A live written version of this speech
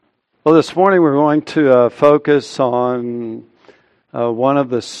Well, this morning we're going to focus on one of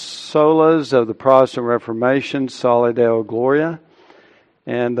the solas of the Protestant Reformation, Soli Deo Gloria.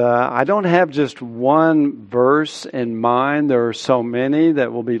 And I don't have just one verse in mind. There are so many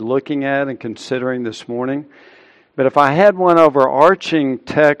that we'll be looking at and considering this morning. But if I had one overarching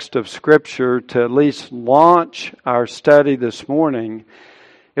text of Scripture to at least launch our study this morning,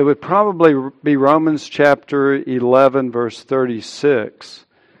 it would probably be Romans chapter 11, verse 36.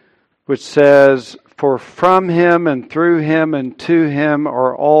 Which says, "For from Him and through Him and to Him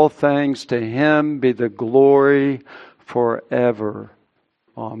are all things, to Him be the glory forever.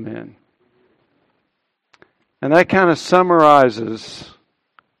 Amen." And that kind of summarizes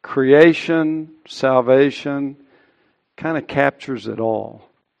creation, salvation, kind of captures it all.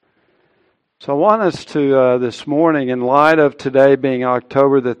 So I want us to, this morning, in light of today being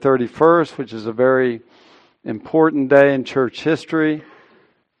October the 31st, which is a very important day in church history,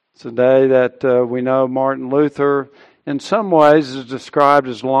 it's a day that we know Martin Luther, in some ways, is described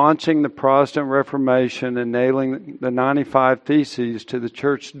as launching the Protestant Reformation and nailing the 95 Theses to the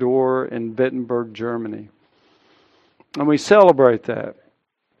church door in Wittenberg, Germany. And we celebrate that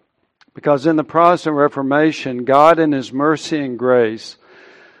because in the Protestant Reformation, God in His mercy and grace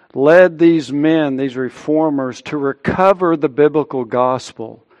led these men, these reformers, to recover the biblical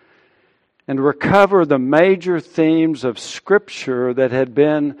gospel and recover the major themes of Scripture that had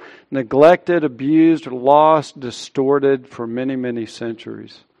been neglected, abused, lost, distorted for many, many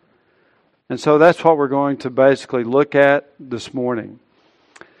centuries. And so that's what we're going to basically look at this morning.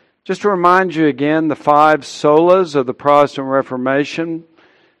 Just to remind you again, the 5 solas of the Protestant Reformation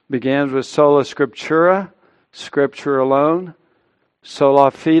begins with sola scriptura, Scripture alone;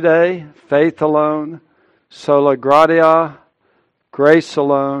 sola fide, faith alone; sola gratia, grace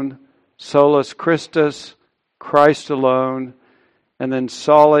alone; solus Christus, Christ alone; and then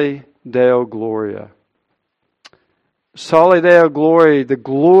Soli Deo Gloria. Soli Deo Gloria, the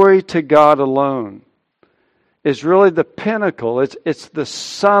glory to God alone, is really the pinnacle. It's the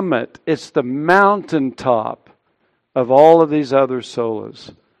summit. It's the mountaintop of all of these other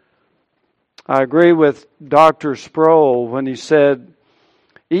solas. I agree with Dr. Sproul when he said,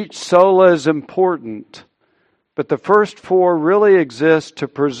 each sola is important, but the first 4 really exist to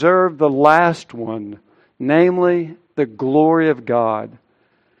preserve the last one, namely the glory of God.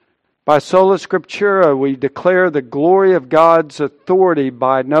 By sola scriptura, we declare the glory of God's authority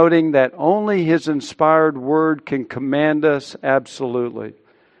by noting that only His inspired word can command us absolutely.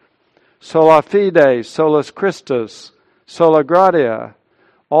 Sola fide, solus Christus, sola gratia,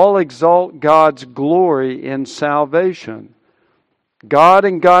 all exalt God's glory in salvation. God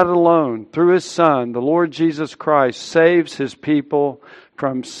and God alone, through His Son, the Lord Jesus Christ, saves His people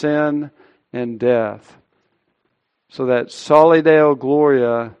from sin and death. So that Soli Deo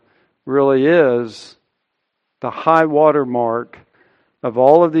Gloria really is the high water mark of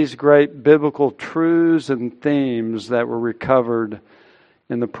all of these great biblical truths and themes that were recovered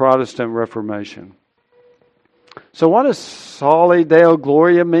in the Protestant Reformation. So what does Soli Deo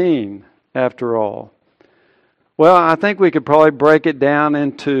Gloria mean, after all? Well, I think we could probably break it down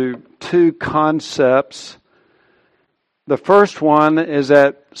into 2 concepts. The first one is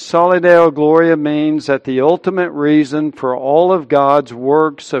that Soli Deo Gloria means that the ultimate reason for all of God's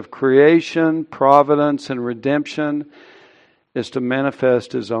works of creation, providence, and redemption is to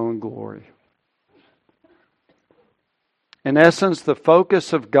manifest His own glory. In essence, the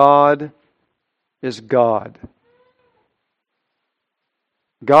focus of God is God.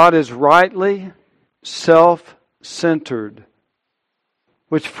 God is rightly self-centered,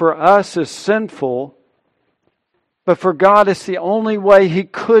 which for us is sinful, but for God it's the only way He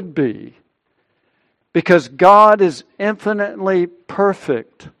could be, because God is infinitely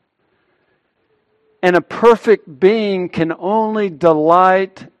perfect, and a perfect being can only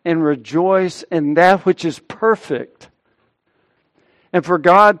delight and rejoice in that which is perfect. And for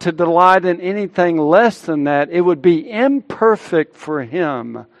God to delight in anything less than that, it would be imperfect for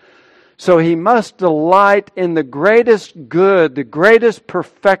Him. So He must delight in the greatest good, the greatest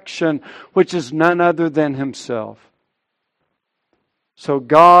perfection, which is none other than Himself. So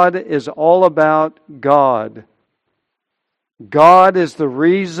God is all about God. God is the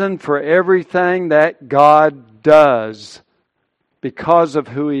reason for everything that God does because of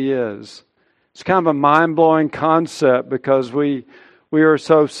who He is. It's kind of a mind-blowing concept because we are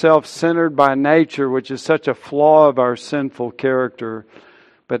so self-centered by nature, which is such a flaw of our sinful character,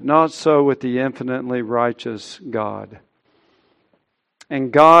 but not so with the infinitely righteous God.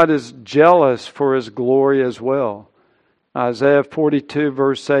 And God is jealous for His glory as well. Isaiah 42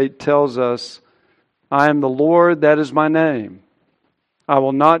 verse 8 tells us, "I am the Lord, that is my name. I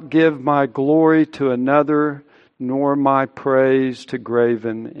will not give my glory to another, nor my praise to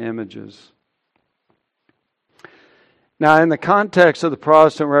graven images. Now, in the context of the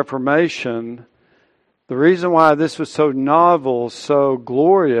Protestant Reformation, the reason why this was so novel, so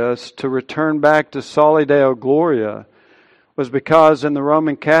glorious, to return back to Soli Deo Gloria, was because in the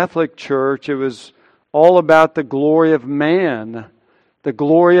Roman Catholic Church, it was all about the glory of man, the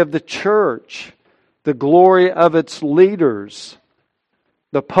glory of the church, the glory of its leaders.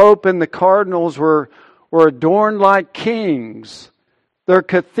 The Pope and the cardinals were adorned like kings. Their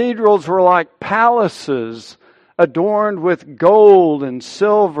cathedrals were like palaces, adorned with gold and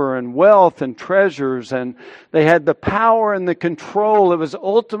silver and wealth and treasures, and they had the power and the control. It was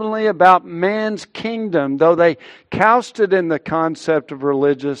ultimately about man's kingdom. Though they couched it in the concept of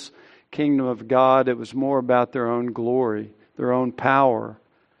religious kingdom of God, it was more about their own glory, their own power.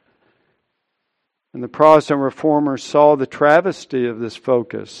 And the Protestant reformers saw the travesty of this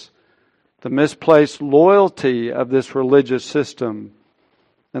focus, the misplaced loyalty of this religious system,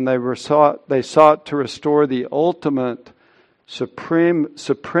 and they sought to restore the ultimate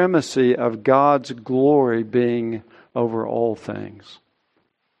supremacy of God's glory being over all things.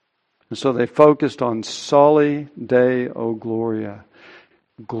 And so they focused on Soli Deo Gloria.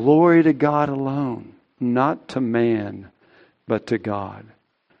 Glory to God alone, not to man, but to God.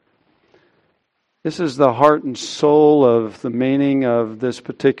 This is the heart and soul of the meaning of this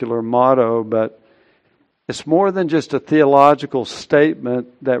particular motto, but it's more than just a theological statement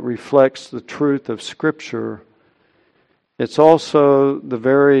that reflects the truth of Scripture. It's also the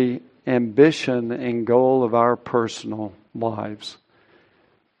very ambition and goal of our personal lives,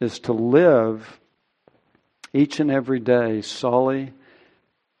 is to live each and every day Soli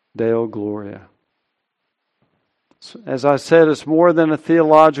Deo Gloria. So, as I said, it's more than a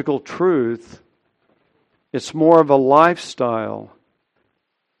theological truth. It's more of a lifestyle.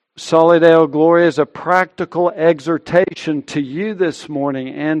 Soli Deo Gloria is a practical exhortation to you this morning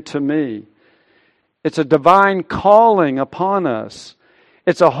and to me. It's a divine calling upon us.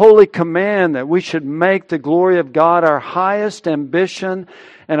 It's a holy command that we should make the glory of God our highest ambition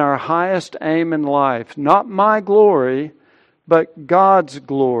and our highest aim in life. Not my glory, but God's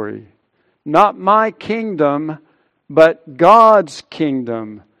glory. Not my kingdom, but God's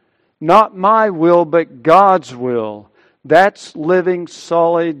kingdom. Not my will, but God's will. That's living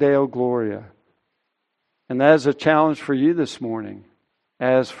Soli Deo Gloria. And that is a challenge for you this morning,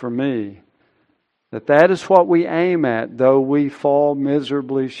 as for me. That is what we aim at, though we fall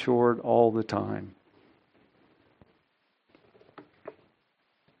miserably short all the time.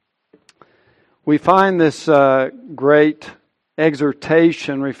 We find this great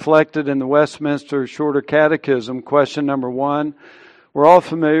exhortation reflected in the Westminster Shorter Catechism, question number 1. We're all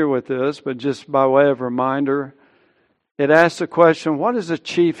familiar with this, but just by way of reminder, it asks the question, what is the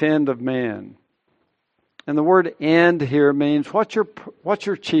chief end of man? And the word end here means, what's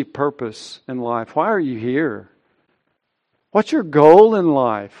your chief purpose in life? Why are you here? What's your goal in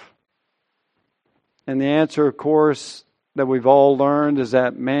life? And the answer, of course, that we've all learned is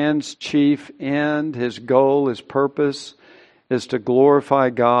that man's chief end, his goal, his purpose, is to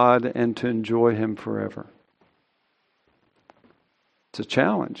glorify God and to enjoy Him forever. It's a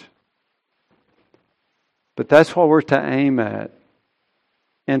challenge. But that's what we're to aim at.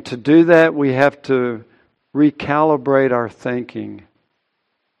 And to do that, we have to recalibrate our thinking.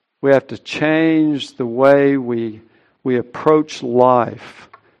 We have to change the way we approach life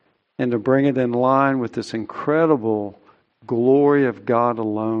and to bring it in line with this incredible glory of God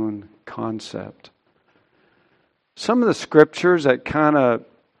alone concept. Some of the scriptures that kind of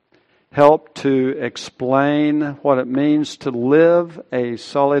help to explain what it means to live a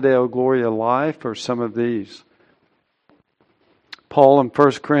Soli Deo Gloria life are some of these. Paul in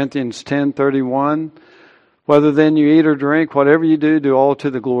 1 Corinthians 10:31, whether then you eat or drink, whatever you do, do all to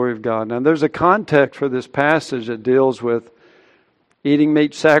the glory of God. Now there's a context for this passage that deals with eating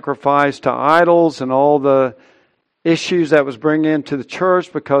meat sacrificed to idols and all the issues that was bringing into the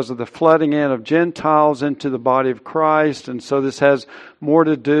church because of the flooding in of Gentiles into the body of Christ. And so this has more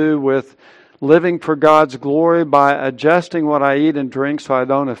to do with living for God's glory by adjusting what I eat and drink so I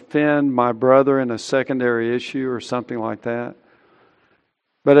don't offend my brother in a secondary issue or something like that.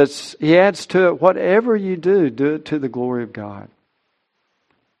 But he adds to it, whatever you do it to the glory of God.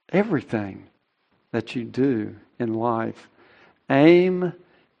 Everything that you do in life, aim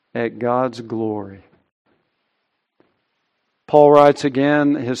at God's glory. Paul writes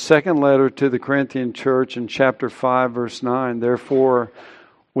again his second letter to the Corinthian church in chapter 5, verse 9. Therefore,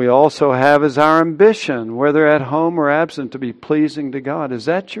 we also have as our ambition, whether at home or absent, to be pleasing to God. Is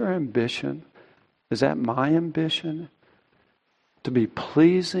that your ambition? Is that my ambition? to be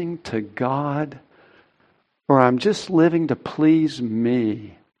pleasing to God, or I'm just living to please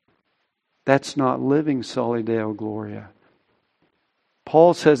me, that's not living Soli Deo Gloria.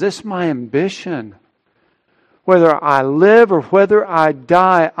 Paul says, it's my ambition. Whether I live or whether I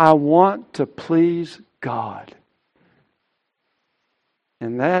die, I want to please God.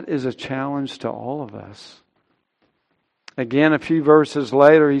 And that is a challenge to all of us. Again, a few verses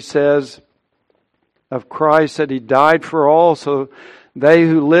later, he says of Christ that He died for all, so they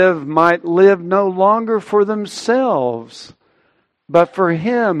who live might live no longer for themselves, but for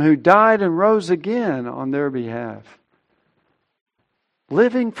Him who died and rose again on their behalf.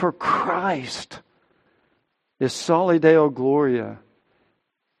 Living for Christ is Soli Deo Gloria.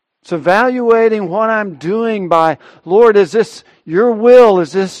 It's evaluating what I'm doing by, Lord, is this Your will?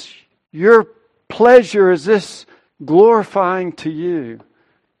 Is this Your pleasure? Is this glorifying to You?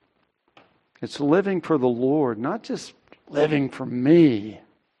 It's living for the Lord, not just living for me.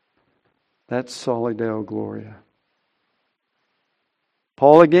 That's Soli Deo Gloria.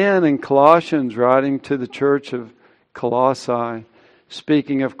 Paul again in Colossians, writing to the church of Colossae,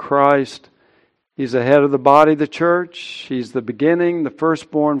 speaking of Christ, He's the head of the body of the church. He's the beginning, the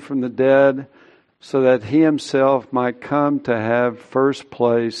firstborn from the dead, so that He Himself might come to have first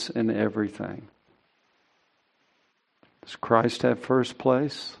place in everything. Does Christ have first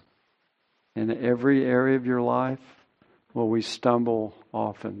place in every area of your life? Well, we stumble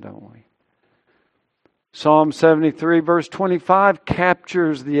often, don't we? Psalm 73 verse 25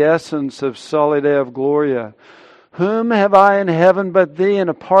 captures the essence of Soli Deo Gloria. Whom have I in heaven but Thee, and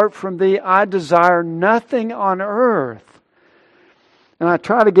apart from Thee I desire nothing on earth. And I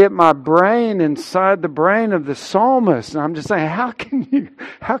try to get my brain inside the brain of the psalmist, and I'm just saying, how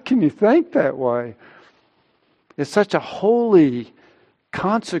can you think that way? It's such a holy,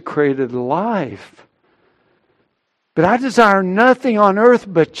 consecrated life. But I desire nothing on earth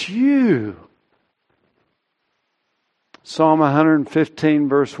but You. Psalm 115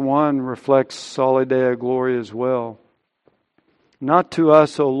 verse 1 reflects Soli Deo Gloria as well. Not to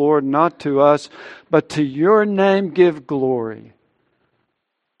us, O Lord, not to us, but to Your name give glory.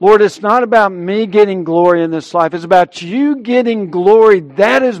 Lord, it's not about me getting glory in this life. It's about You getting glory.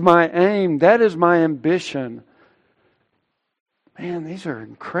 That is my aim. That is my ambition. Man, these are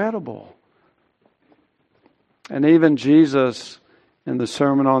incredible. And even Jesus, in the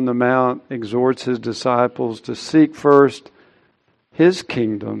Sermon on the Mount, exhorts His disciples to seek first His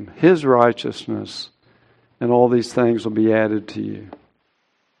kingdom, His righteousness, and all these things will be added to you.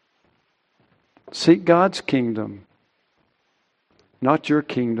 Seek God's kingdom, not your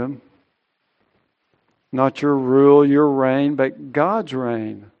kingdom, not your rule, your reign, but God's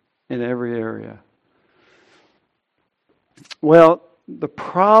reign in every area. Well, the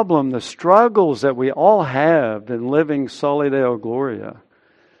problem, the struggles that we all have in living Soli Deo Gloria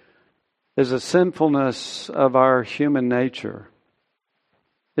is a sinfulness of our human nature.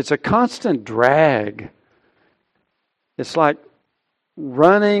 It's a constant drag. It's like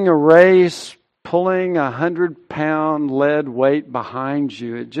running a race, pulling 100-pound lead weight behind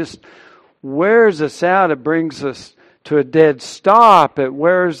you. It just wears us out. It brings us to a dead stop.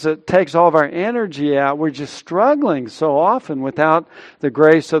 It takes all of our energy out. We're just struggling so often without the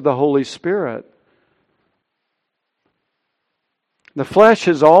grace of the Holy Spirit. The flesh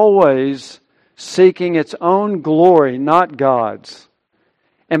is always seeking its own glory, not God's.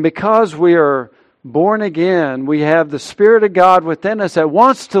 And because we are born again, we have the Spirit of God within us that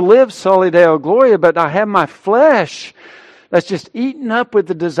wants to live Soli Deo Gloria, but I have my flesh that's just eaten up with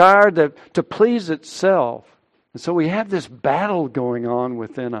the desire to please itself. And so we have this battle going on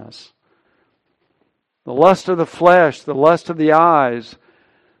within us. The lust of the flesh, the lust of the eyes,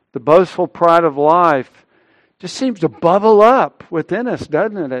 the boastful pride of life just seems to bubble up within us,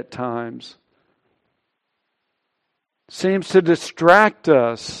 doesn't it, at times? Seems to distract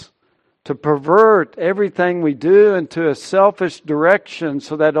us, to pervert everything we do into a selfish direction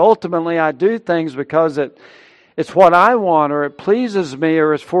so that ultimately I do things because it's what I want or it pleases me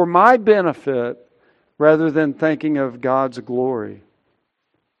or it's for my benefit, rather than thinking of God's glory.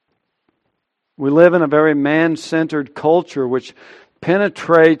 We live in a very man-centered culture which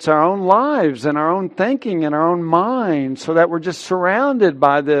penetrates our own lives and our own thinking and our own mind so that we're just surrounded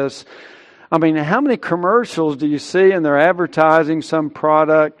by this. I mean, how many commercials do you see and they're advertising some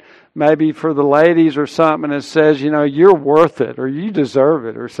product, maybe for the ladies or something, and it says, you're worth it or you deserve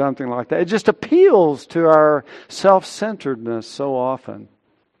it or something like that. It just appeals to our self-centeredness so often.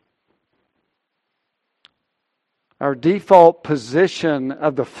 Our default position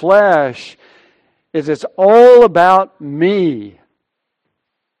of the flesh is it's all about me.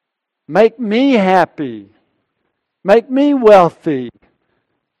 Make me happy. Make me wealthy.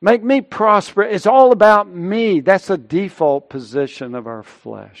 Make me prosper. It's all about me. That's the default position of our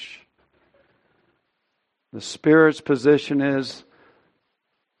flesh. The Spirit's position is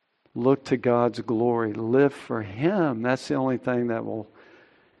look to God's glory. Live for Him. That's the only thing that will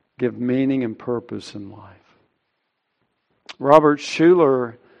give meaning and purpose in life. Robert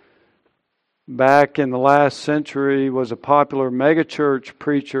Schuller, back in the last century, was a popular megachurch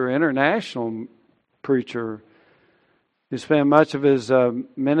preacher, international preacher, who spent much of his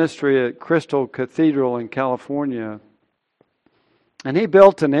ministry at Crystal Cathedral in California. And he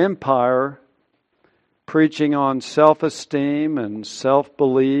built an empire preaching on self-esteem and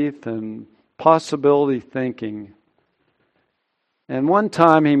self-belief and possibility thinking. And one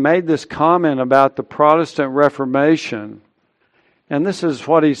time he made this comment about the Protestant Reformation. And this is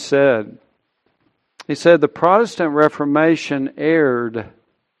what he said. He said, the Protestant Reformation erred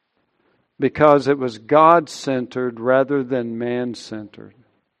because it was God-centered rather than man-centered.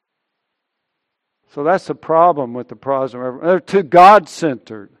 So that's the problem with the Protestant Reformation. They're too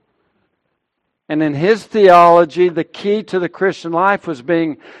God-centered. And in his theology, the key to the Christian life was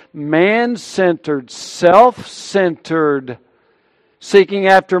being man-centered, self-centered, seeking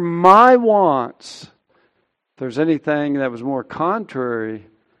after my wants. If there's anything that was more contrary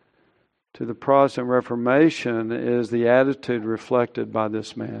to the Protestant Reformation, is the attitude reflected by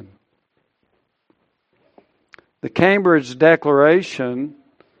this man. The Cambridge Declaration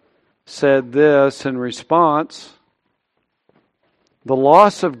said this in response: the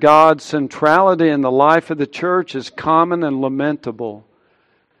loss of God's centrality in the life of the church is common and lamentable.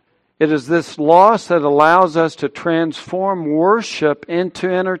 It is this loss that allows us to transform worship into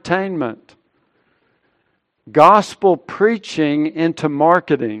entertainment, gospel preaching into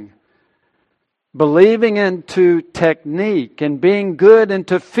marketing, believing into technique, and being good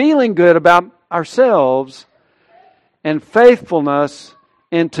into feeling good about ourselves, and faithfulness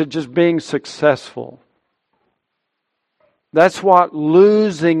into just being successful. That's what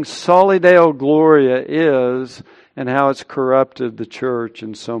losing Soli Deo Gloria is, and how it's corrupted the church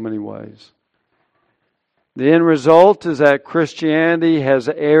in so many ways. The end result is that Christianity has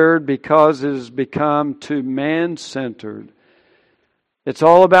erred because it has become too man-centered. It's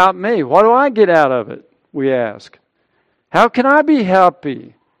all about me. What do I get out of it? We ask. How can I be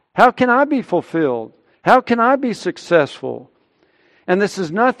happy? How can I be fulfilled? How can I be successful? And this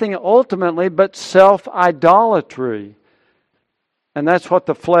is nothing ultimately but self-idolatry. And that's what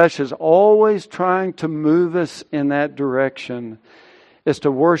the flesh is always trying to move us in that direction, is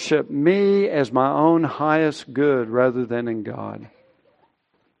to worship me as my own highest good rather than in God.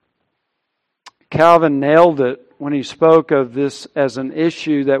 Calvin nailed it when he spoke of this as an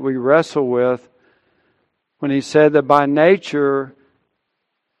issue that we wrestle with, when he said that by nature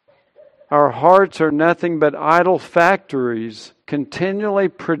our hearts are nothing but idol factories, continually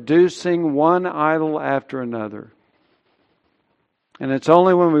producing one idol after another. And it's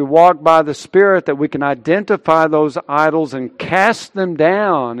only when we walk by the Spirit that we can identify those idols and cast them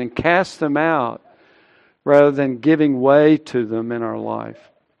down and cast them out, rather than giving way to them in our life.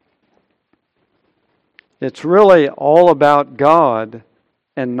 It's really all about God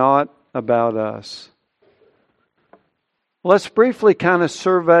and not about us. Let's briefly kind of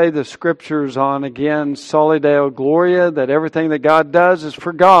survey the Scriptures on, again, Soli Deo Gloria, that everything that God does is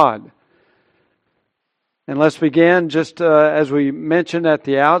for God. And let's begin just as we mentioned at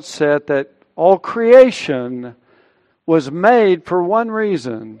the outset, that all creation was made for one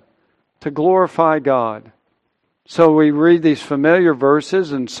reason: to glorify God. So we read these familiar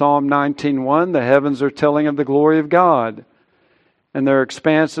verses in Psalm 19:1, the heavens are telling of the glory of God, and their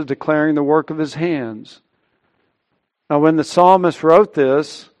expanse is declaring the work of His hands. Now when the psalmist wrote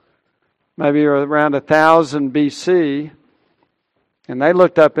this, maybe around 1000 BC, and they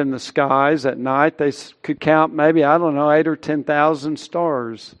looked up in the skies at night, they could count maybe, 8 or 10,000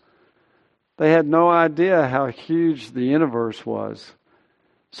 stars. They had no idea how huge the universe was.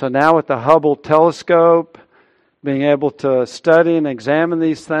 So now with the Hubble telescope, being able to study and examine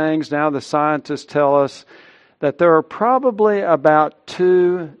these things, now the scientists tell us that there are probably about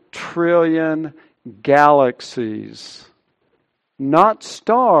 2 trillion galaxies. Not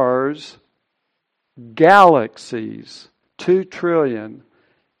stars, galaxies. 2 trillion.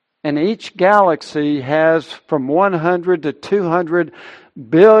 And each galaxy has from 100 to 200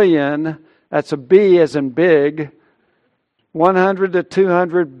 billion, that's a B as in big, 100 to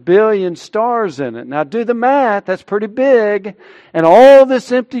 200 billion stars in it. Now do the math, that's pretty big. And all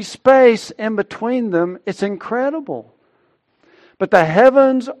this empty space in between them, it's incredible. But the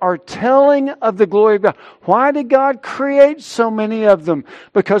heavens are telling of the glory of God. Why did God create so many of them?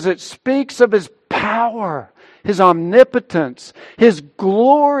 Because it speaks of His power, His omnipotence, His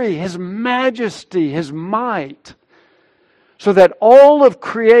glory, His majesty, His might. So that all of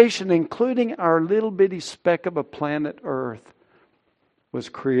creation, including our little bitty speck of a planet Earth, was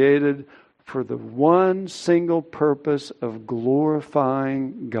created for the one single purpose of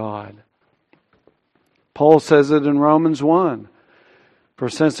glorifying God. Paul says it in Romans 1. For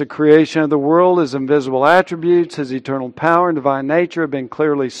since the creation of the world, His invisible attributes, His eternal power and divine nature have been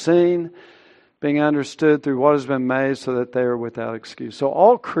clearly seen, being understood through what has been made, so that they are without excuse. So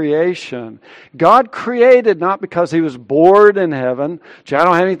all creation, God created not because He was bored in heaven. Gee, I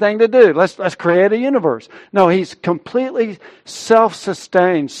don't have anything to do. Let's create a universe. No, He's completely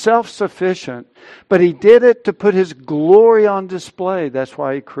self-sustained, self-sufficient. But He did it to put His glory on display. That's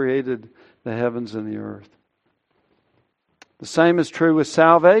why He created the heavens and the earth. The same is true with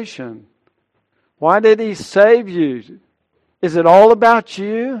salvation. Why did He save you? Is it all about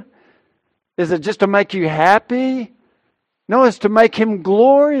you? Is it just to make you happy? No, it's to make Him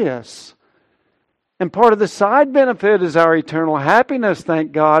glorious. And part of the side benefit is our eternal happiness,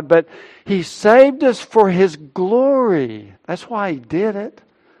 thank God. But He saved us for His glory. That's why He did it.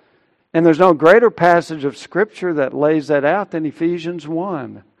 And there's no greater passage of Scripture that lays that out than Ephesians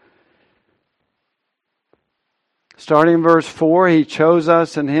 1. Starting in verse 4, He chose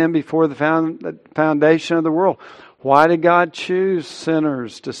us in Him before the foundation of the world. Why did God choose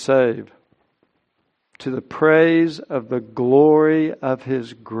sinners to save? To the praise of the glory of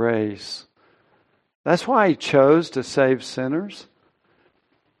His grace. That's why He chose to save sinners.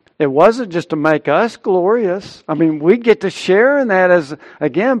 It wasn't just to make us glorious. I mean, we get to share in that as,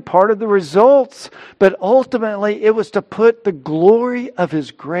 again, part of the results. But ultimately, it was to put the glory of His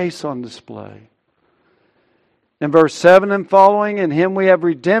grace on display. In verse 7 and following, in Him we have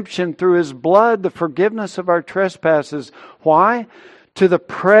redemption through His blood, the forgiveness of our trespasses. Why? To the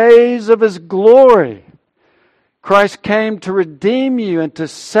praise of His glory. Christ came to redeem you and to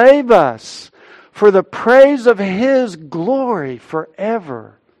save us for the praise of His glory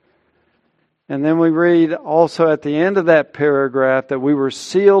forever. And then we read also at the end of that paragraph that we were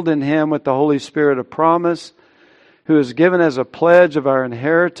sealed in Him with the Holy Spirit of promise, who is given as a pledge of our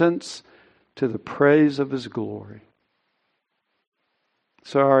inheritance to the praise of His glory.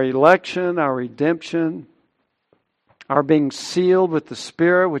 So our election, our redemption, our being sealed with the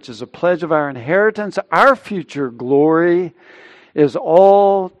Spirit, which is a pledge of our inheritance, our future glory, is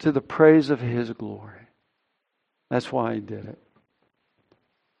all to the praise of His glory. That's why He did it.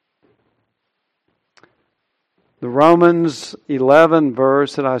 The Romans 11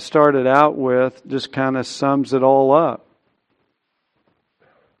 verse that I started out with just kind of sums it all up.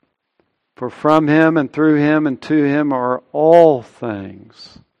 For from Him and through Him and to Him are all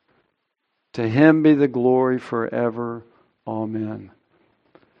things. To Him be the glory forever. Amen.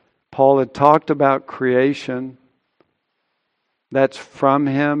 Paul had talked about creation. That's from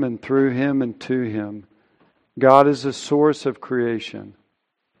Him and through Him and to Him. God is the source of creation.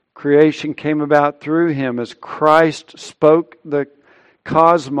 Creation came about through Him as Christ spoke the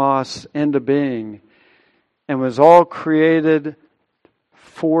cosmos into being and was all created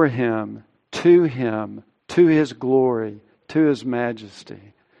for Him, to His glory, to His majesty.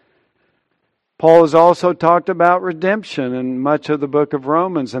 Paul has also talked about redemption in much of the book of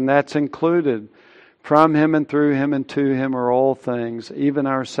Romans, and that's included. From Him and through Him and to Him are all things, even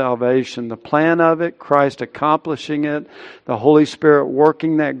our salvation. The plan of it, Christ accomplishing it, the Holy Spirit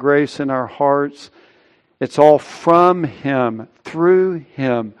working that grace in our hearts. It's all from Him, through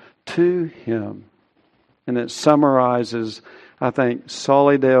Him, to Him. And it summarizes, I think,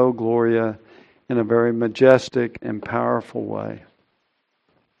 Soli Deo Gloria in a very majestic and powerful way.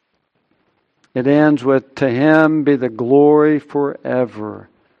 It ends with, to Him be the glory forever.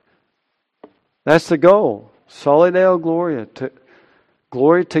 That's the goal. Soli Deo Gloria.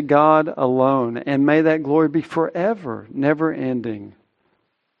 Glory to God alone. And may that glory be forever, never ending.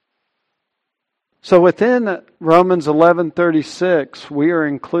 So within Romans 11:36, we are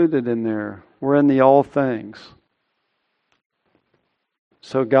included in there. We're in the all things.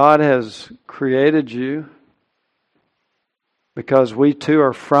 So God has created you because we too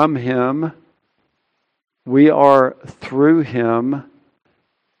are from Him. We are through Him.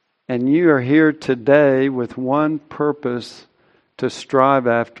 And you are here today with one purpose to strive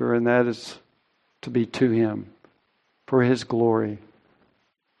after, and that is to be to Him, for His glory.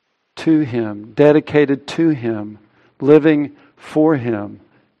 To Him, dedicated to Him, living for Him,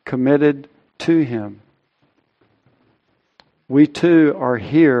 committed to Him. We too are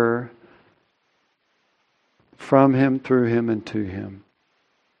here from Him, through Him, and to Him,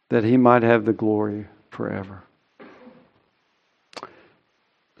 that He might have the glory forever.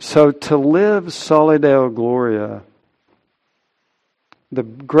 So to live Soli Deo Gloria, the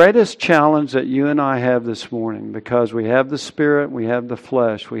greatest challenge that you and I have this morning, because we have the spirit, we have the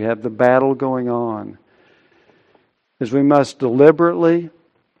flesh, we have the battle going on, is we must deliberately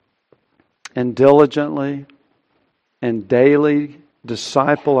and diligently and daily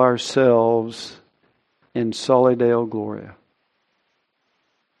disciple ourselves in Soli Deo Gloria.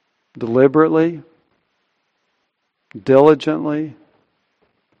 Deliberately, diligently,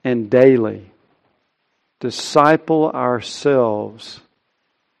 and daily disciple ourselves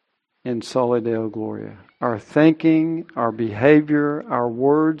in Soli Deo Gloria. Our thinking, our behavior, our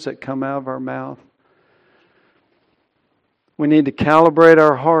words that come out of our mouth. We need to calibrate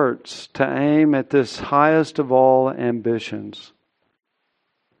our hearts to aim at this highest of all ambitions.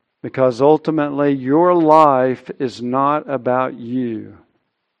 Because ultimately, your life is not about you,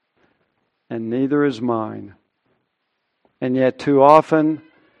 and neither is mine. And yet, too often,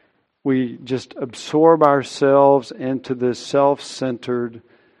 we just absorb ourselves into this self-centered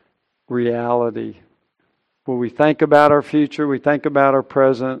reality where we think about our future, we think about our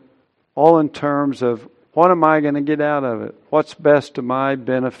present, all in terms of what am I going to get out of it? What's best to my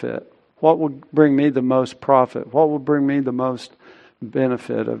benefit? What will bring me the most profit? What will bring me the most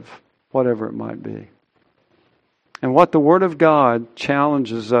benefit of whatever it might be? And what the Word of God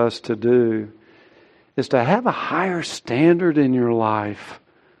challenges us to do is to have a higher standard in your life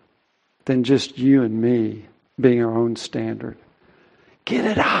than just you and me being our own standard. Get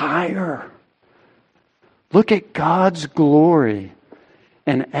it higher. Look at God's glory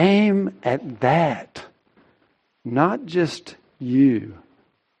and aim at that, not just you.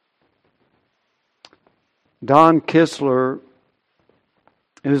 Don Kistler,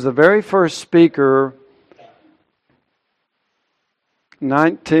 who was the very first speaker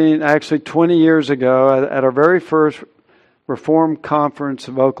 20 years ago at our very first Reformed Conference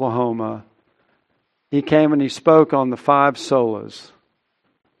of Oklahoma, he came and he spoke on the 5 solas.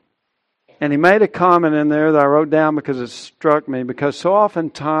 And he made a comment in there that I wrote down because it struck me, because so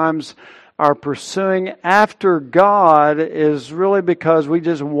oftentimes our pursuing after God is really because we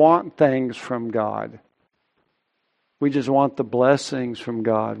just want things from God. We just want the blessings from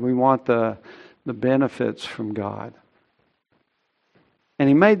God. We want the benefits from God. And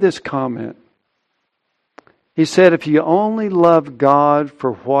he made this comment. He said, if you only love God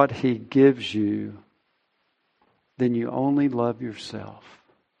for what He gives you, then you only love yourself.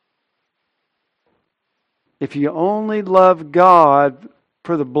 If you only love God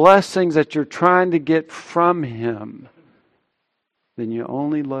for the blessings that you're trying to get from Him, then you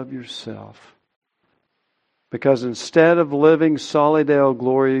only love yourself. Because instead of living Soli Deo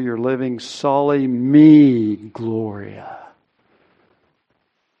Gloria, you're living Soli Me Gloria.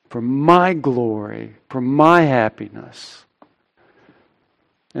 For my glory, for my happiness.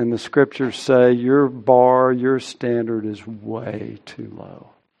 And the Scriptures say your bar, your standard is way too low.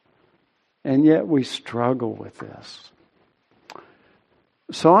 And yet we struggle with this.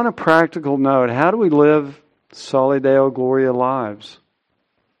 So on a practical note, how do we live Soli Deo Gloria lives?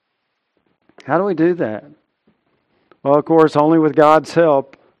 How do we do that? Well, of course, only with God's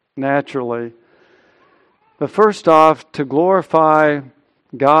help, naturally. But first off, to glorify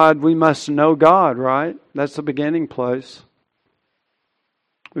God, we must know God, right? That's the beginning place.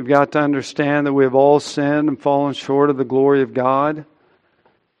 We've got to understand that we have all sinned and fallen short of the glory of God.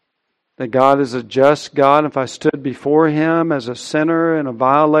 That God is a just God. If I stood before Him as a sinner and a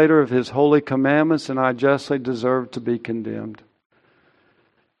violator of His holy commandments, then I justly deserve to be condemned.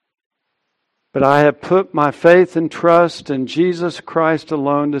 But I have put my faith and trust in Jesus Christ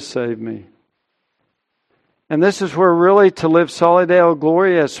alone to save me. And this is where really to live Soli Deo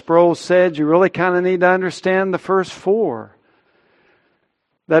Gloria, as Sproul said, you really kind of need to understand the first 4.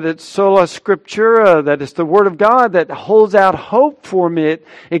 That it's sola scriptura, that it's the Word of God that holds out hope for me.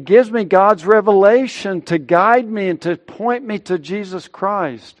 It gives me God's revelation to guide me and to point me to Jesus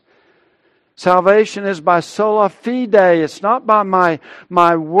Christ. Salvation is by sola fide. It's not by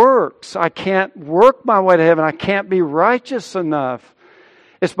my works. I can't work my way to heaven. I can't be righteous enough.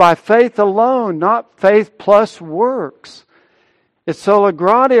 It's by faith alone, not faith plus works. It's sola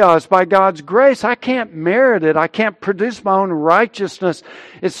gratia. It's by God's grace. I can't merit it. I can't produce my own righteousness.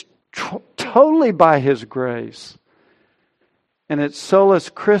 It's totally by His grace. And it's solus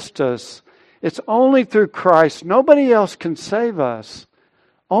Christus. It's only through Christ. Nobody else can save us.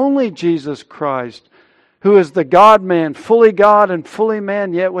 Only Jesus Christ, who is the God-man, fully God and fully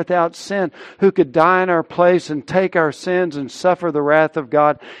man, yet without sin, who could die in our place and take our sins and suffer the wrath of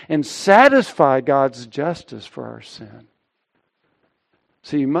God and satisfy God's justice for our sin.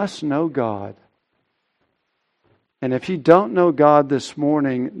 So you must know God. And if you don't know God this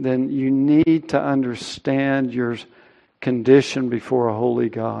morning, then you need to understand your condition before a holy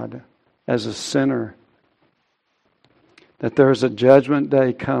God as a sinner. That there is a judgment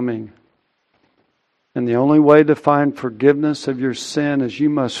day coming. And the only way to find forgiveness of your sin is you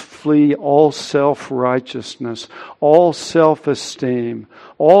must flee all self-righteousness, all self-esteem,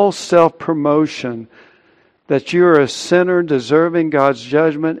 all self-promotion, that you are a sinner deserving God's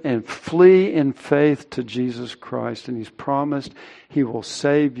judgment, and flee in faith to Jesus Christ. And He's promised He will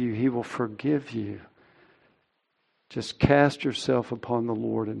save you. He will forgive you. Just cast yourself upon the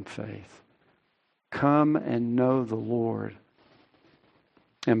Lord in faith. Come and know the Lord.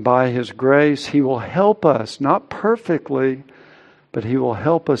 And by His grace, He will help us, not perfectly, but He will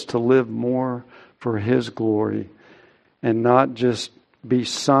help us to live more for His glory and not just be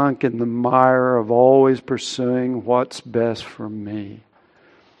sunk in the mire of always pursuing what's best for me.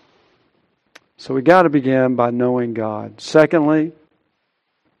 So we got to begin by knowing God. Secondly,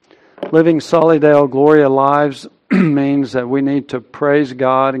 living Soli Deo Gloria lives means that we need to praise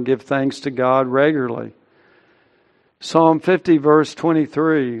God and give thanks to God regularly. Psalm 50 verse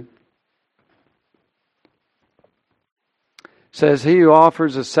 23 says, "He who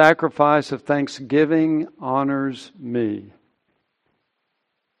offers a sacrifice of thanksgiving honors me."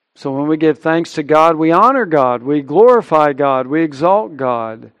 So when we give thanks to God, we honor God, we glorify God, we exalt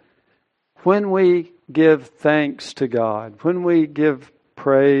God. When we give thanks to God, when we give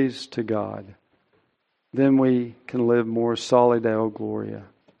praise to God, then we can live more Soli Deo Gloria.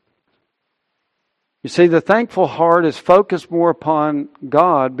 You see, the thankful heart is focused more upon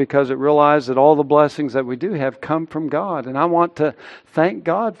God because it realizes that all the blessings that we do have come from God. And I want to thank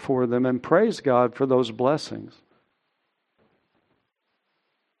God for them and praise God for those blessings.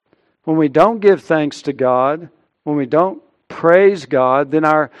 When we don't give thanks to God, when we don't praise God, then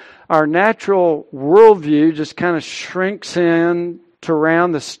our natural worldview just kind of shrinks in to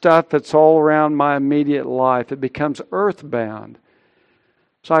around the stuff that's all around my immediate life. It becomes earthbound.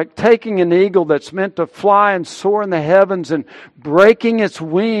 It's like taking an eagle that's meant to fly and soar in the heavens and breaking its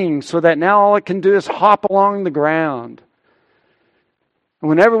wings so that now all it can do is hop along the ground. And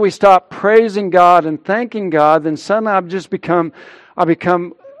whenever we stop praising God and thanking God, then suddenly I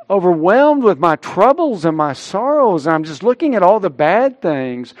become overwhelmed with my troubles and my sorrows. I'm just looking at all the bad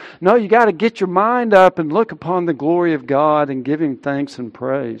things. No, you got to get your mind up and look upon the glory of God and give Him thanks and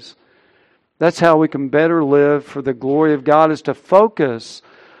praise. That's how we can better live for the glory of God, is to focus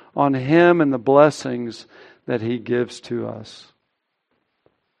on Him and the blessings that He gives to us.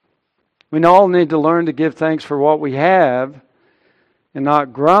 We all need to learn to give thanks for what we have and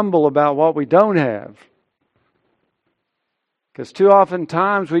not grumble about what we don't have. Because too often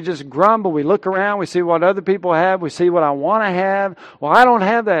times we just grumble. We look around, we see what other people have, we see what I want to have. Well, I don't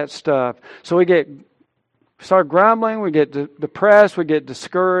have that stuff. So we start grumbling, we get depressed, we get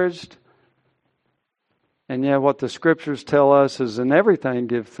discouraged. And yet what the Scriptures tell us is in everything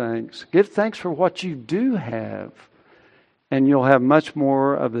give thanks. Give thanks for what you do have. And you'll have much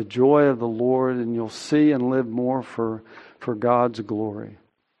more of the joy of the Lord, and you'll see and live more for God's glory.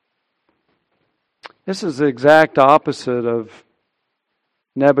 This is the exact opposite of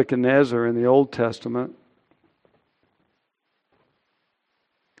Nebuchadnezzar in the Old Testament.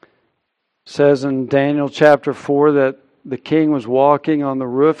 It says in Daniel chapter 4 that the king was walking on the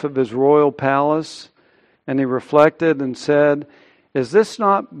roof of his royal palace, and he reflected and said, "Is this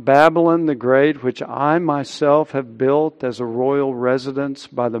not Babylon the Great, which I myself have built as a royal residence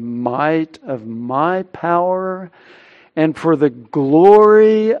by the might of my power and for the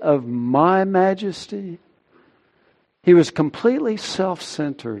glory of my majesty?" He was completely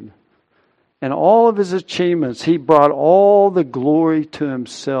self-centered. And all of his achievements, he brought all the glory to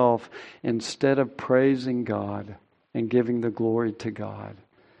himself instead of praising God and giving the glory to God.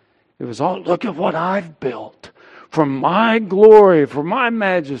 It was all, look at what I've built for my glory, for my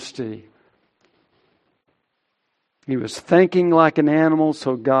majesty. He was thinking like an animal,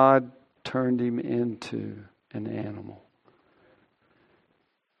 so God turned him into an animal.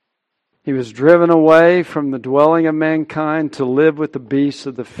 He was driven away from the dwelling of mankind to live with the beasts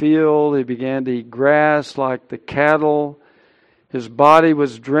of the field. He began to eat grass like the cattle. His body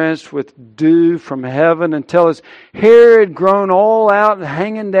was drenched with dew from heaven until his hair had grown all out and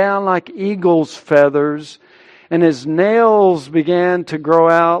hanging down like eagle's feathers. And his nails began to grow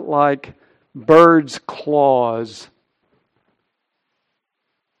out like birds' claws.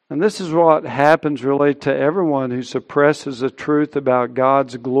 And this is what happens really to everyone who suppresses the truth about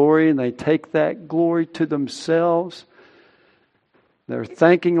God's glory, and they take that glory to themselves. They're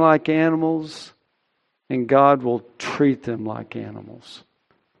thinking like animals, and God will treat them like animals.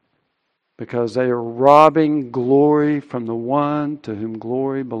 because they are robbing glory from the one to whom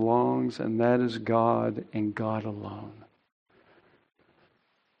glory belongs, and that is God and God alone.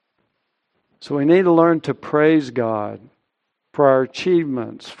 So we need to learn to praise God for our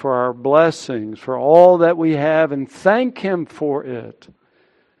achievements, for our blessings, for all that we have, and thank Him for it.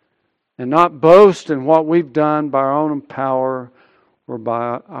 And not boast in what we've done by our own power or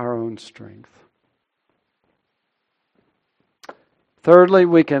by our own strength. Thirdly,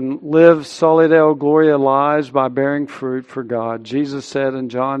 we can live Soli Deo Gloria lives by bearing fruit for God. Jesus said in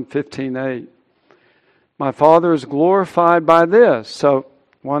John 15:8, "My Father is glorified by this." So,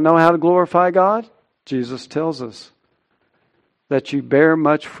 want to know how to glorify God? Jesus tells us that you bear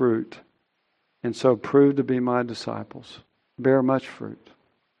much fruit, and so prove to be my disciples. Bear much fruit.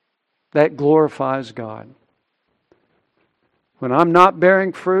 That glorifies God. When I'm not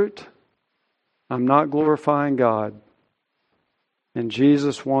bearing fruit, I'm not glorifying God. And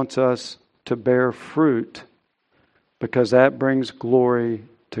Jesus wants us to bear fruit because that brings glory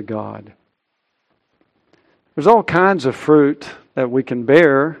to God. There's all kinds of fruit that we can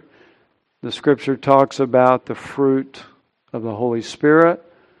bear. The Scripture talks about the fruit of the Holy Spirit,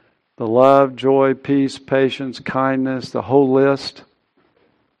 the love, joy, peace, patience, kindness, the whole list.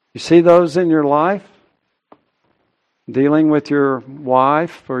 You see those in your life? Dealing with your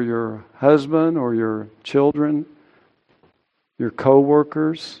wife or your husband or your children, your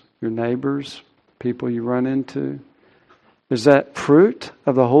co-workers, your neighbors, people you run into. Is that fruit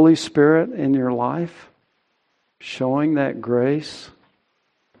of the Holy Spirit in your life? Showing that grace?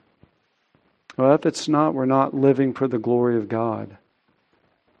 Well, if it's not, we're not living for the glory of God.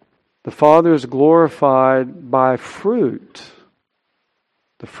 The Father is glorified by fruit.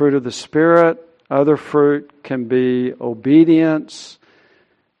 The fruit of the Spirit. Other fruit can be obedience.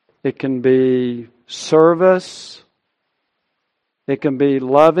 It can be service. It can be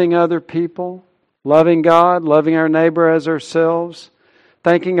loving other people, loving God, loving our neighbor as ourselves,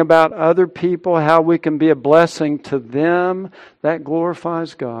 thinking about other people, how we can be a blessing to them. That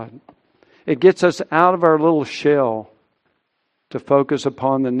glorifies God. It gets us out of our little shell to focus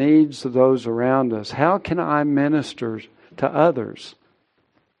upon the needs of those around us. How can I minister to others?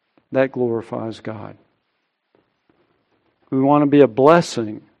 That glorifies God. We want to be a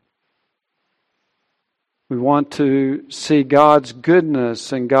blessing. We want to see God's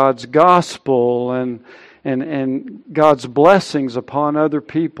goodness and God's gospel and God's blessings upon other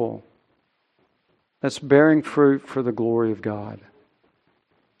people. That's bearing fruit for the glory of God.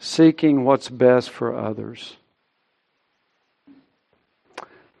 Seeking what's best for others.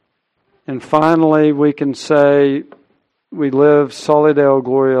 And finally, we can say we live Soli Deo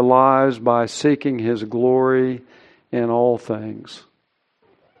Gloria lives by seeking His glory in all things.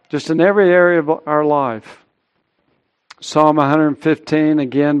 Just in every area of our life. Psalm 115,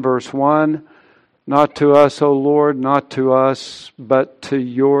 again, verse 1. Not to us, O Lord, not to us, but to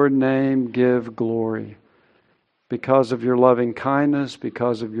your name give glory. Because of your loving kindness,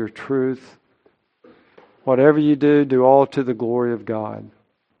 because of your truth. Whatever you do, do all to the glory of God.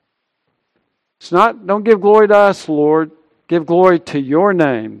 It's not, don't give glory to us, Lord. Give glory to your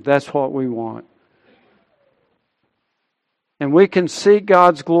name. That's what we want. And we can seek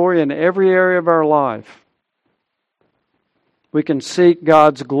God's glory in every area of our life. We can seek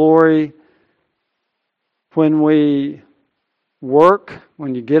God's glory when we work,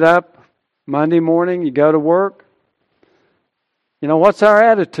 when you get up Monday morning, you go to work. You know, what's our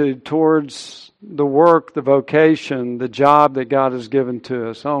attitude towards the work, the vocation, the job that God has given to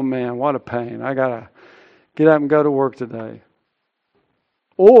us? Oh man, what a pain. I got to get up and go to work today.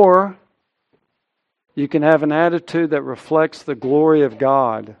 Or you can have an attitude that reflects the glory of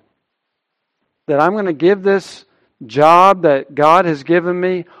God. That I'm going to give this job that God has given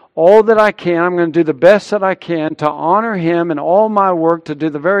me all that I can. I'm going to do the best that I can to honor Him in all my work, to do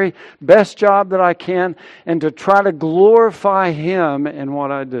the very best job that I can, and to try to glorify Him in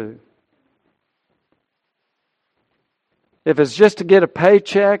what I do. If it's just to get a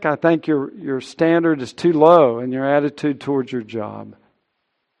paycheck, I think your standard is too low in your attitude towards your job.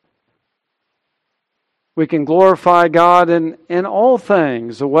 We can glorify God in all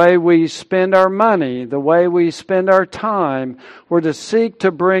things. The way we spend our money, the way we spend our time. We're to seek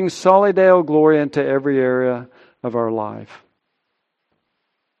to bring Soli Deo Gloria into every area of our life.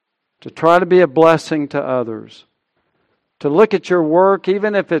 To try to be a blessing to others. To look at your work,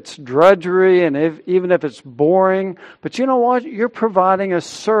 even if it's drudgery and even if it's boring. But you know what? You're providing a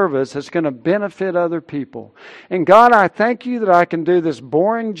service that's going to benefit other people. And God, I thank you that I can do this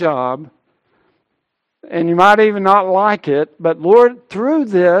boring job And you might even not like it, but Lord, through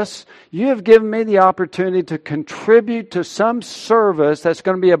this, you have given me the opportunity to contribute to some service that's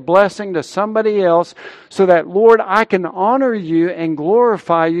going to be a blessing to somebody else, so that, Lord, I can honor you and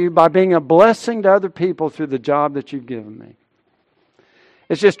glorify you by being a blessing to other people through the job that you've given me.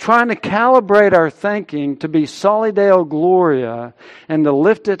 It's just trying to calibrate our thinking to be Soli Deo Gloria and to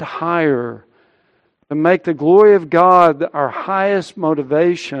lift it higher, to make the glory of God our highest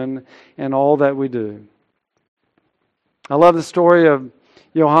motivation in all that we do. I love the story of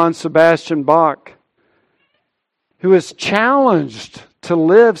Johann Sebastian Bach, who was challenged to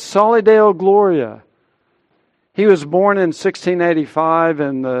live Soli Deo Gloria. He was born in 1685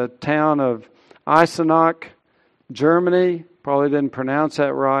 in the town of Eisenach, Germany. Probably didn't pronounce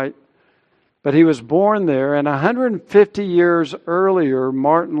that right. But he was born there, and 150 years earlier,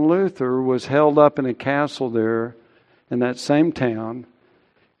 Martin Luther was held up in a castle there in that same town,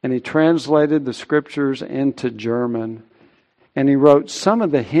 and he translated the scriptures into German, and he wrote some of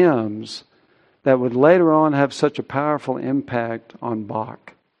the hymns that would later on have such a powerful impact on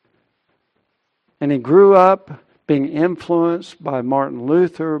Bach. And he grew up being influenced by Martin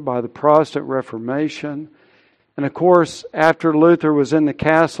Luther, by the Protestant Reformation. And of course, after Luther was in the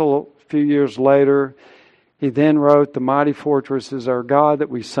castle a few years later, he then wrote The Mighty Fortress is Our God that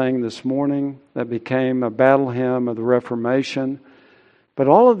we sang this morning, that became a battle hymn of the Reformation. But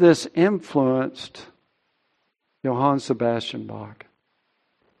all of this influenced Johann Sebastian Bach.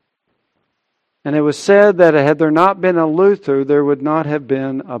 And it was said that had there not been a Luther, there would not have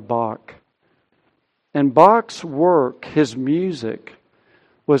been a Bach. And Bach's work, his music,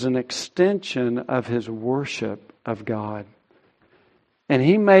 was an extension of his worship of God. And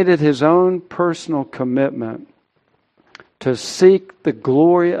he made it his own personal commitment to seek the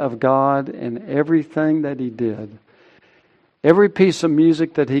glory of God in everything that he did. Every piece of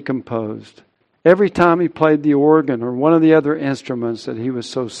music that he composed, every time he played the organ or one of the other instruments that he was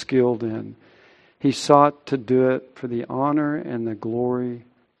so skilled in, he sought to do it for the honor and the glory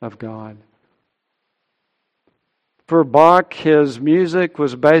of God. For Bach, his music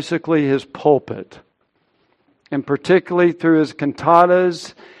was basically his pulpit. And particularly through his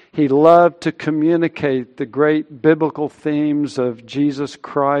cantatas, he loved to communicate the great biblical themes of Jesus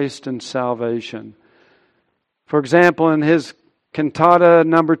Christ and salvation. For example, in his cantata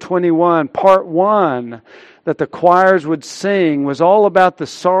number 21, part 1, that the choirs would sing was all about the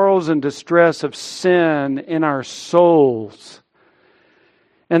sorrows and distress of sin in our souls.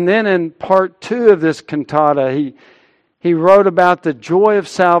 And then in part 2 of this cantata, he wrote about the joy of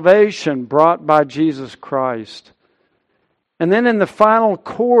salvation brought by Jesus Christ. And then in the final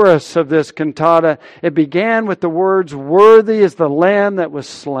chorus of this cantata, it began with the words, "Worthy is the Lamb that was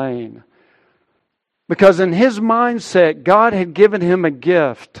slain." Because in his mindset, God had given him a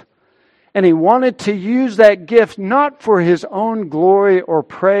gift. And he wanted to use that gift not for his own glory or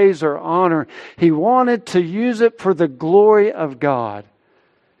praise or honor. He wanted to use it for the glory of God.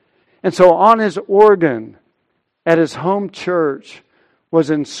 And so on his organ at his home church was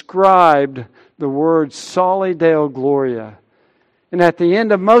inscribed the words Soli Deo Gloria. And at the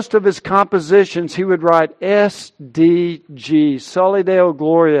end of most of his compositions, he would write SDG, Soli Deo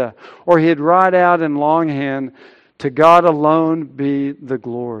Gloria, or he'd write out in longhand, "To God alone be the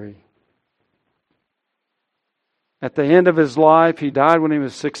glory." At the end of his life, he died when he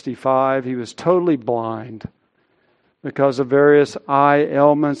was 65. He was totally blind because of various eye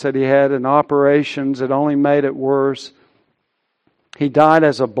ailments that he had and operations that only made it worse. He died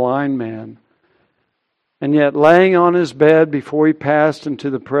as a blind man. And yet, laying on his bed before he passed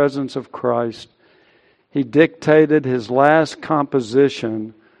into the presence of Christ, he dictated his last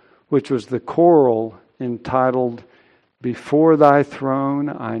composition, which was the choral entitled, "Before thy throne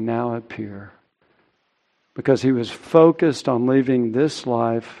I now appear," because he was focused on leaving this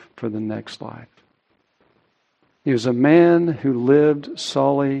life for the next life. He was a man who lived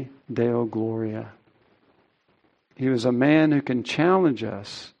Soli Deo Gloria. He was a man who can challenge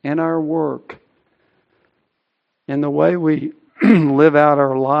us in our work, in the way we live out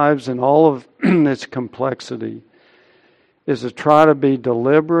our lives in all of its complexity, is to try to be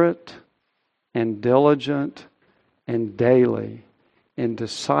deliberate and diligent and daily in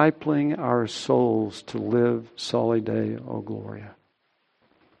discipling our souls to live Soli Deo Gloria.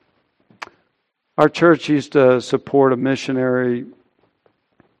 Our church used to support a missionary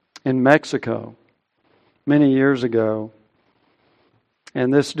in Mexico many years ago.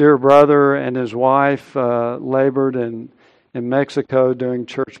 And this dear brother and his wife labored in Mexico doing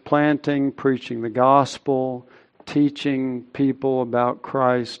church planting, preaching the gospel, teaching people about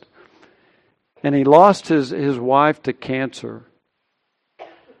Christ. And he lost his wife to cancer.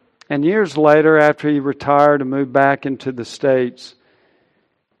 And years later, after he retired and moved back into the States,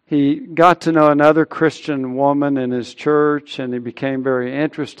 he got to know another Christian woman in his church, and he became very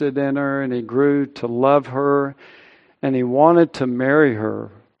interested in her, and he grew to love her, and he wanted to marry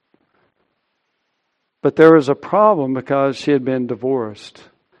her. But there was a problem because she had been divorced.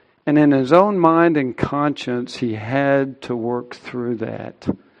 And in his own mind and conscience, he had to work through that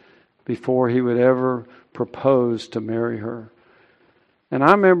before he would ever propose to marry her. And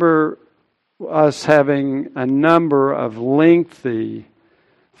I remember us having a number of lengthy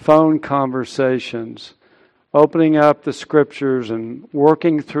phone conversations, opening up the Scriptures and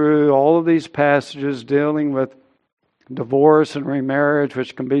working through all of these passages dealing with divorce and remarriage,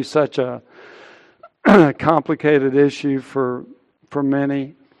 which can be such a complicated issue for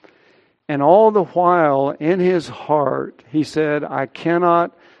many. And all the while, in his heart, he said, I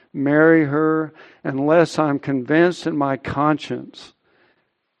cannot marry her unless I'm convinced in my conscience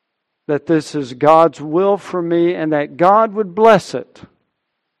that this is God's will for me and that God would bless it.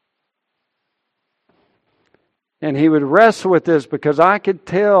 And he would wrestle with this because I could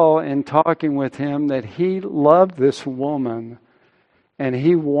tell in talking with him that he loved this woman and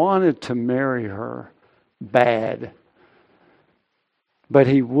he wanted to marry her bad. But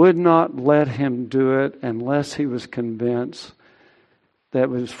he would not let him do it unless he was convinced that it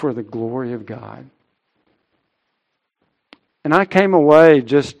was for the glory of God. And I came away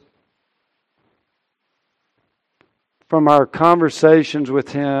just from our conversations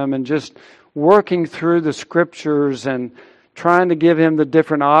with him and just working through the Scriptures and trying to give him the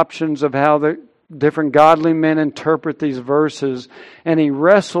different options of how the different godly men interpret these verses. And he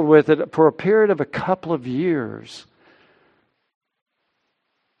wrestled with it for a period of a couple of years.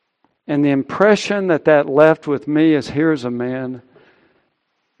 And the impression that left with me is here's a man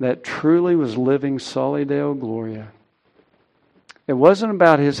that truly was living Soli Deo Gloria. It wasn't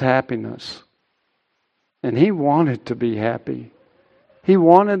about his happiness. And he wanted to be happy. He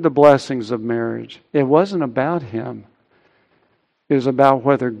wanted the blessings of marriage. It wasn't about him. It was about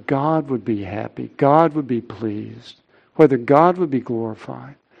whether God would be happy, God would be pleased, whether God would be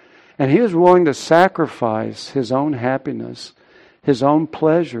glorified. And he was willing to sacrifice his own happiness, his own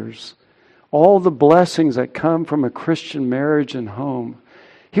pleasures, all the blessings that come from a Christian marriage and home.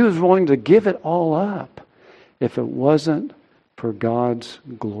 He was willing to give it all up if it wasn't for God's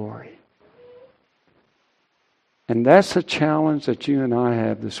glory. And that's the challenge that you and I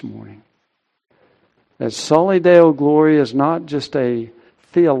have this morning. That Soli Deo Gloria is not just a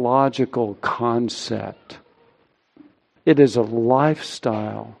theological concept. It is a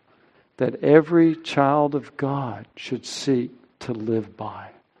lifestyle that every child of God should seek to live by.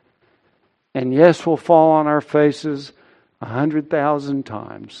 And yes, we'll fall on our faces 100,000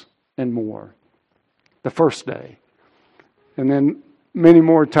 times and more the first day. And then many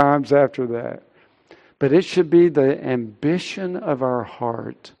more times after that. But it should be the ambition of our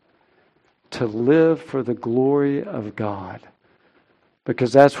heart to live for the glory of God.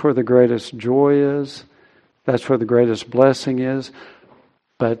 Because that's where the greatest joy is. That's where the greatest blessing is.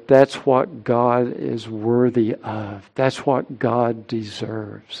 But that's what God is worthy of. That's what God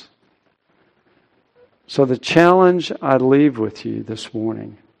deserves. So the challenge I leave with you this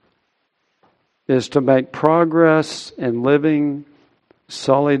morning is to make progress in living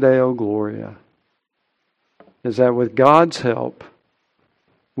Soli Deo Gloria. Is that with God's help,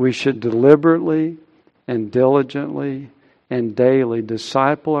 we should deliberately and diligently and daily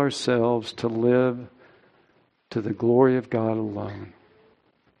disciple ourselves to live to the glory of God alone.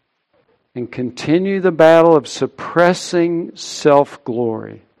 And continue the battle of suppressing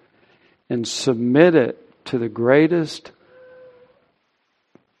self-glory and submit it to the greatest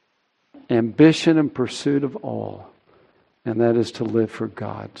ambition and pursuit of all, and that is to live for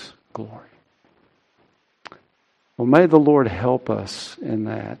God's glory. Well, may the Lord help us in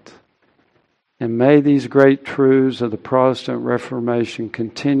that. And may these great truths of the Protestant Reformation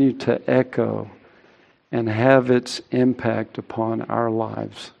continue to echo and have its impact upon our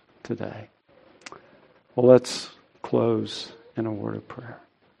lives today. Well, let's close in a word of prayer.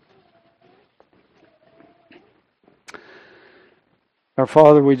 Our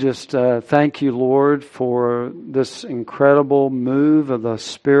Father, we just thank you, Lord, for this incredible move of the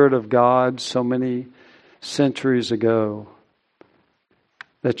Spirit of God so many centuries ago.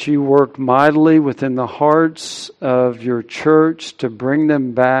 That you worked mightily within the hearts of your church to bring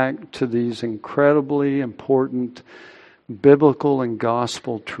them back to these incredibly important biblical and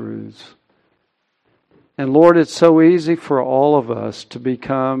gospel truths. And Lord, it's so easy for all of us to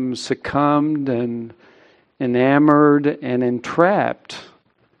become succumbed and enamored and entrapped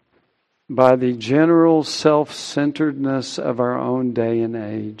by the general self-centeredness of our own day and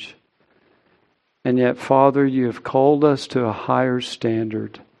age. And yet, Father, you have called us to a higher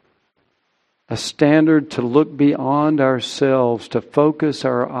standard. A standard to look beyond ourselves, to focus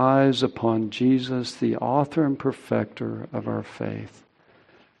our eyes upon Jesus, the author and perfecter of our faith.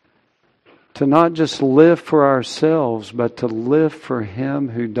 To not just live for ourselves, but to live for Him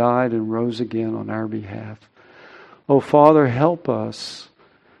who died and rose again on our behalf. Oh, Father, help us.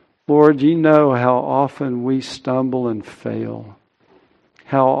 Lord, you know how often we stumble and fail.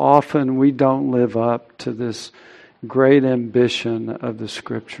 How often we don't live up to this great ambition of the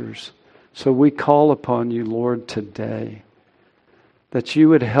Scriptures. So we call upon you, Lord, today, that you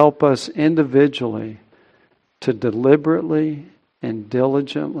would help us individually to deliberately and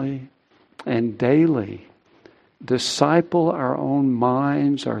diligently and daily disciple our own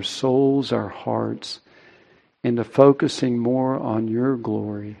minds, our souls, our hearts into focusing more on your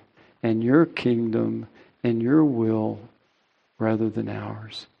glory and your kingdom and your will rather than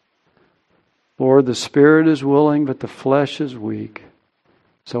ours. Lord, the spirit is willing, but the flesh is weak.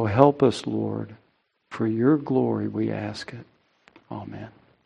 So help us, Lord. For your glory we ask it. Amen.